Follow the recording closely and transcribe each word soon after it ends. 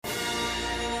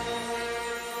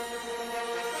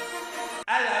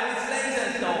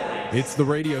It's the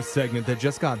radio segment that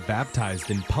just got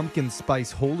baptized in pumpkin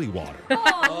spice holy water.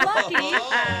 Oh, lucky.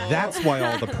 That's why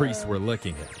all the priests were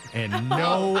licking it. And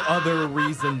no other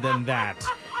reason than that.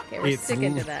 Okay, we're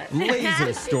sticking to that.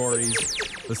 Laser Stories,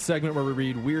 the segment where we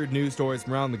read weird news stories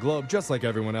from around the globe, just like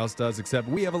everyone else does, except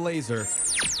we have a laser.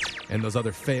 And those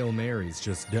other fail Marys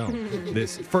just don't.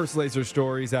 This first laser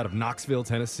story is out of Knoxville,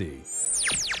 Tennessee.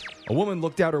 A woman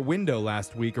looked out her window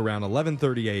last week around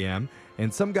 11:30 a.m.,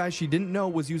 and some guy she didn't know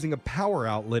was using a power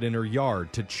outlet in her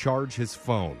yard to charge his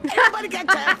phone. Nobody got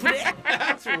time for that.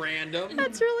 That's random.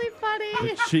 That's really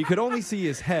funny. She could only see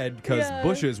his head because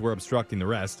bushes were obstructing the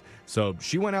rest, so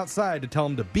she went outside to tell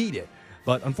him to beat it.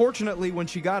 But unfortunately, when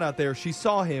she got out there, she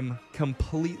saw him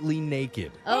completely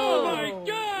naked. Oh, my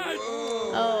God.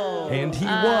 Oh. And he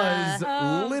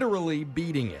was literally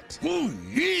beating it. Oh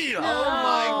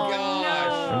my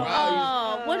gosh.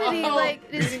 Wow. Oh, what did he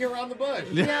like? Beating around the bush.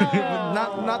 No.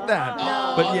 not that.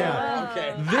 No. But yeah.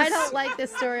 Okay. I don't like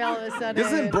this story all of a sudden.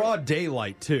 This is in broad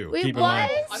daylight, too. Wait, keep in what?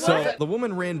 mind. What? So the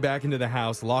woman ran back into the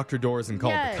house, locked her doors, and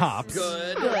called the cops.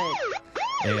 Good. Good.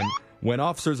 And when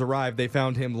officers arrived, they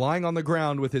found him lying on the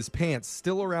ground with his pants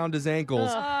still around his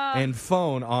ankles and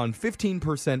phone on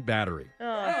 15% battery.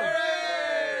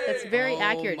 That's very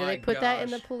accurate. Did my they put that in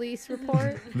the gosh. police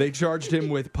report? They charged him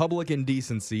with public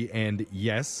indecency, and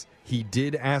yes, he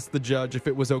did ask the judge if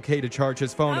it was okay to charge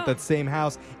his phone at that same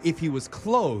house if he was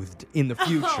clothed in the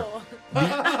future.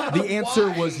 The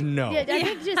answer was no. Yeah, I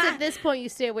think just at this point you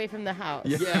stay away from the house.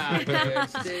 Yeah.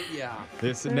 Okay. Yeah.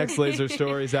 This next laser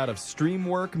story is out of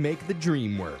Streamwork Make the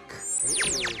Dream Work.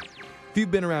 If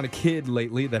you've been around a kid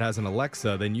lately that has an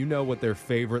Alexa, then you know what their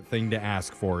favorite thing to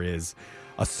ask for is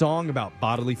a song about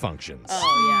bodily functions.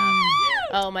 Oh, yeah.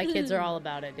 Oh, my kids are all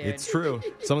about it, dude. It's true.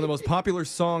 Some of the most popular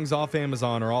songs off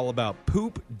Amazon are all about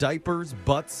poop, diapers,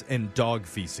 butts, and dog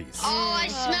feces. All I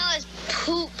smell is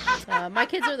poop. My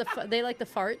kids are they like the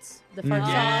farts. The fart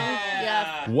song.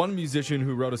 Yeah. One musician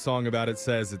who wrote a song about it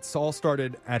says it all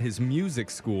started at his music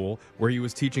school where he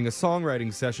was teaching a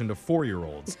songwriting session to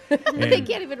 4-year-olds. They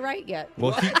can't even write yet.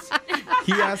 Well,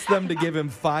 he asked them to give him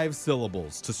 5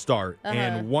 syllables to start,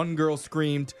 and one girl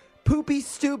screamed, "Poopy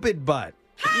stupid butt."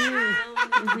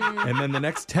 And then the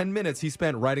next 10 minutes he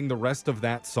spent writing the rest of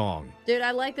that song. Dude,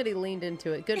 I like that he leaned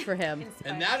into it. Good for him.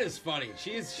 And that is funny.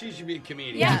 She should be a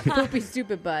comedian. Yeah, poopy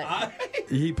stupid butt.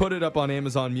 He put it up on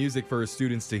Amazon Music for his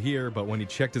students to hear, but when he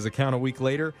checked his account a week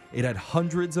later, it had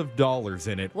hundreds of dollars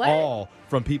in it, What? all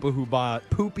from people who bought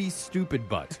Poopy Stupid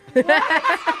Butt. Sounds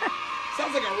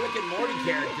like a Rick and Morty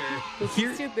character.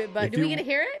 Here- Stupid butt. if Do we you- get to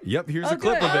hear it? Yep, here's Oh, a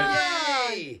clip good. of it.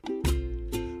 Yay!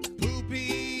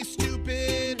 Poopy,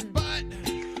 stupid butt.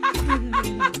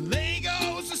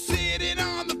 Legos are sitting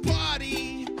on the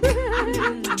potty.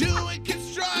 Doing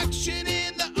construction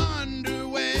in the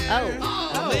underwear.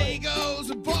 Oh.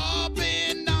 Legos are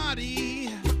bobbing naughty.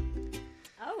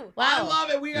 Oh. Wow. I love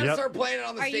it. We gotta Yep. start playing it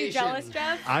on the Are station. you jealous,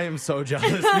 Jeff? I am so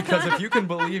jealous because if you can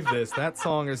believe this, that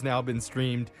song has now been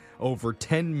streamed over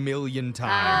 10 million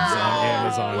times on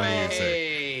Amazon Music.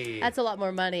 Way. That's a lot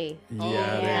more money. Yeah, Oh it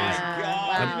is. my God.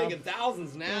 Wow. He's making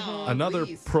thousands now. Another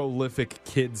Please. prolific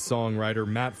kids songwriter,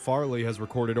 Matt Farley, has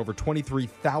recorded over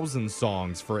 23,000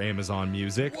 songs for Amazon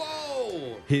Music.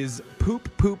 Whoa. His Poop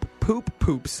Poop Poop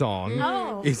Poop song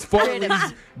Oh. is Farley's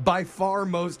by far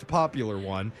most popular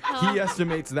one. He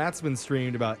estimates that's been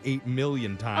streamed about 8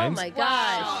 million Oh times. my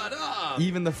gosh. Shut up.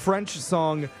 Even the French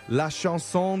song La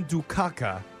Chanson du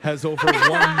Caca has over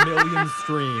 1 million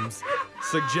streams,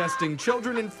 suggesting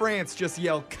children in France just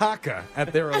yell caca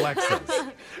at their Alexas.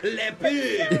 Le pub.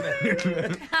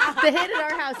 The hit in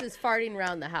our house is farting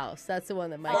around the house. That's the one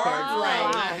that my kids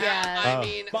like. Yeah. I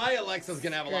mean, my Alexa's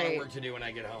gonna have a lot of Great. work to do when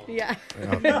I get home. Yeah.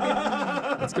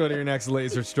 Let's go to your next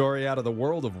laser story out of the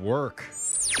world of work.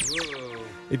 Ooh.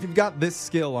 If you've got this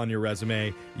skill on your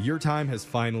resume, your time has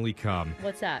finally come.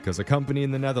 What's that? Because a company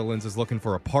in the Netherlands is looking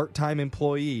for a part-time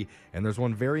employee, and there's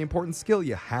one very important skill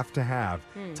you have to have.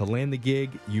 To land the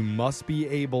gig, you must be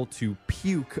able to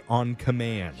puke on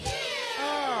command.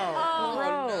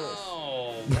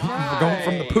 Oh, We're going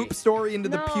from the poop story into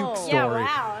the No. puke story. Yeah,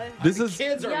 wow. This is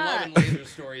Kids are Yeah. loving laser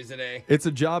stories today. It's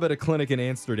a job at a clinic in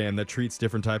Amsterdam that treats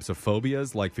different types of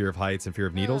phobias, like fear of heights and fear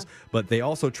of needles, but they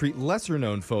also treat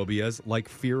lesser-known phobias, like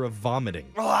fear of vomiting.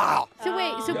 So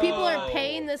wait, so people are No.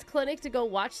 paying this clinic to go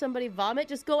watch somebody vomit?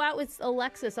 Just go out with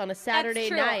Alexis on a Saturday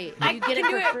true. night. I You get it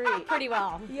can for do free. pretty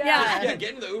well. Yeah,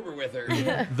 get in the Uber with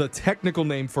her. The technical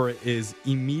name for it is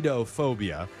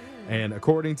emedophobia. And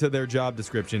according to their job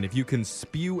description, if you can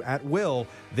spew at will,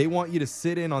 they want you to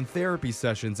sit in on therapy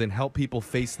sessions and help people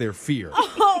face their fear.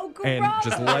 Oh, and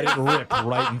just let it rip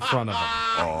right in front of him.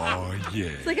 Oh, yeah.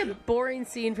 It's like a boring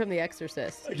scene from The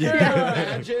Exorcist.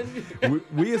 Imagine.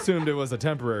 We assumed it was a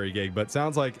temporary gig, but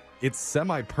sounds like it's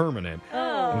semi-permanent.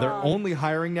 Oh. And they're only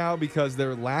hiring now because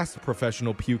their last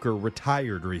professional puker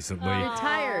retired recently.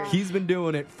 Retired. He's been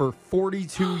doing it for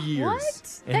 42 years.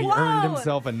 What? And he Whoa. earned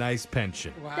himself a nice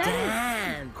pension.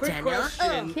 Quick question.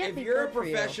 Oh, can't If be you're a good for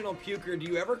you. professional puker, do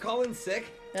you ever call in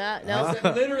sick? No. Is it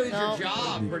literally No. your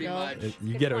job, pretty No. much?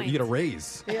 You get a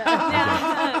raise.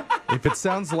 Yeah. If it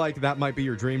sounds like that might be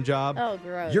your dream job, Oh,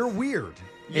 gross. you're weird.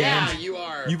 Yeah, And you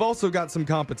are. you've also got some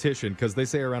competition because they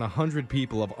say around 100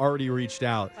 people have already reached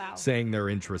out Wow. saying they're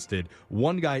interested.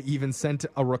 One guy even sent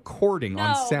a recording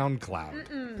on No.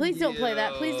 SoundCloud. Please don't play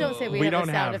that. Please don't say we We have don't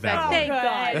a sound have that effect.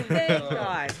 one. Thank God. Thank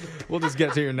God. We'll just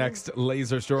get to your next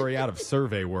laser story out of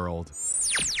Survey World.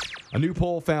 A new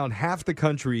poll found half the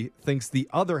country thinks the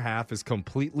other half is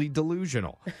completely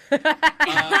delusional. But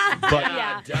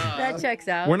Yeah. That checks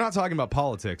out. we're not talking about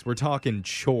politics. We're talking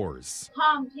chores.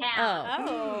 Oh.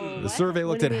 Oh. The survey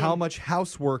looked do at you how mean? much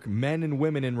housework men and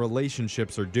women in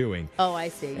relationships are doing. Oh, I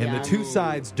see. And Yeah. the two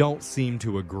sides don't seem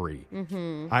to agree.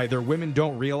 Either women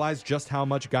don't realize just how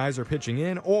much guys are pitching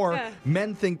in, or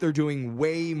men think they're doing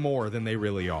way more than they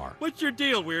really are. What's your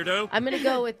deal, weirdo? I'm going to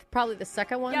go with probably the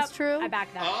second one's Yep, true. I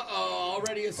back that. Uh-oh,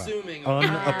 already assuming.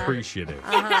 Unappreciative.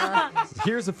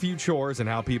 Here's a few chores and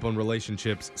how people in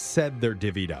relationships said they're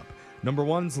divvied up. Number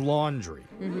one's laundry.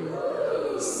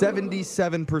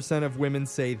 77% of women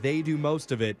say they do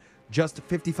most of it. Just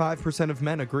 55% of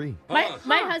men agree. My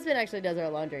husband actually does our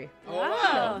laundry,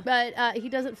 Oh. but he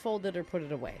doesn't fold it or put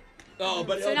it away. Oh,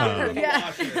 but So it'll not go in the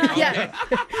perfect. washer. Yeah,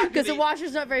 because the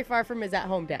washer's not very far from his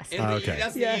at-home desk. And the- Okay.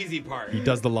 That's the easy part. He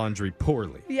does the laundry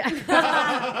poorly. Yeah,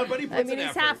 But he puts I mean an he's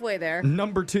effort. halfway there.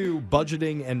 Number two,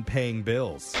 budgeting and paying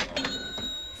bills.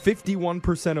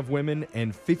 51% of women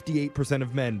and 58%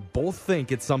 of men both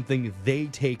think it's something they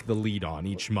take the lead on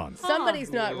each month.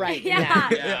 Somebody's not right. Yeah.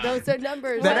 Yeah. Those are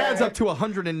numbers. That adds up to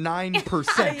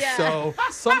 109%, Yeah. so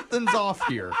something's off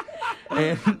here.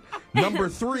 And number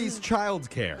three's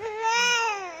childcare.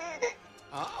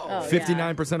 Oh,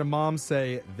 59% of moms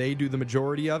say they do the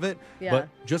majority of it, Yeah.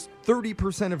 but just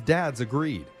 30% of dads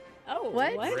agreed. Oh,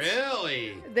 What?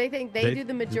 Really? They think they do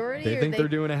the majority. They or think they're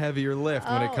doing a heavier lift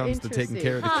when it Oh, comes to taking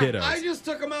care of the interesting. kiddos. I just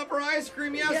took him out for ice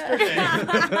cream yesterday.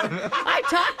 I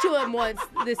talked to him once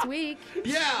this week.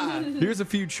 Yeah. Here's a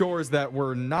few chores that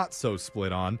we're not so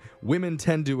split on. Women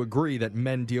tend to agree that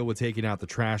men deal with taking out the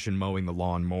trash and mowing the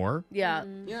lawn more. Yeah,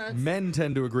 Yeah. it's- Men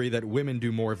tend to agree that women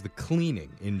do more of the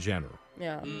cleaning in general.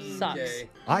 yeah, sucks. Okay.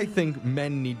 I think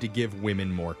men need to give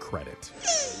women more credit.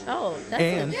 Oh, that's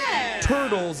And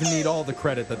turtles need all the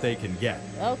credit that they can get.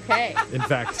 okay. In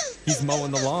fact, he's mowing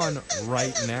the lawn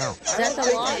right now. Is that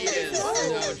the lawn? He is.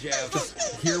 No,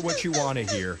 Jeff. Hear what you want to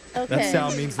hear. That Okay.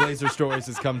 sound means Laser Stories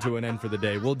has come to an end for the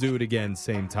day. We'll do it again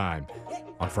same time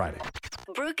on Friday.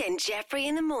 Brooke and Jeffrey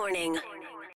in the morning.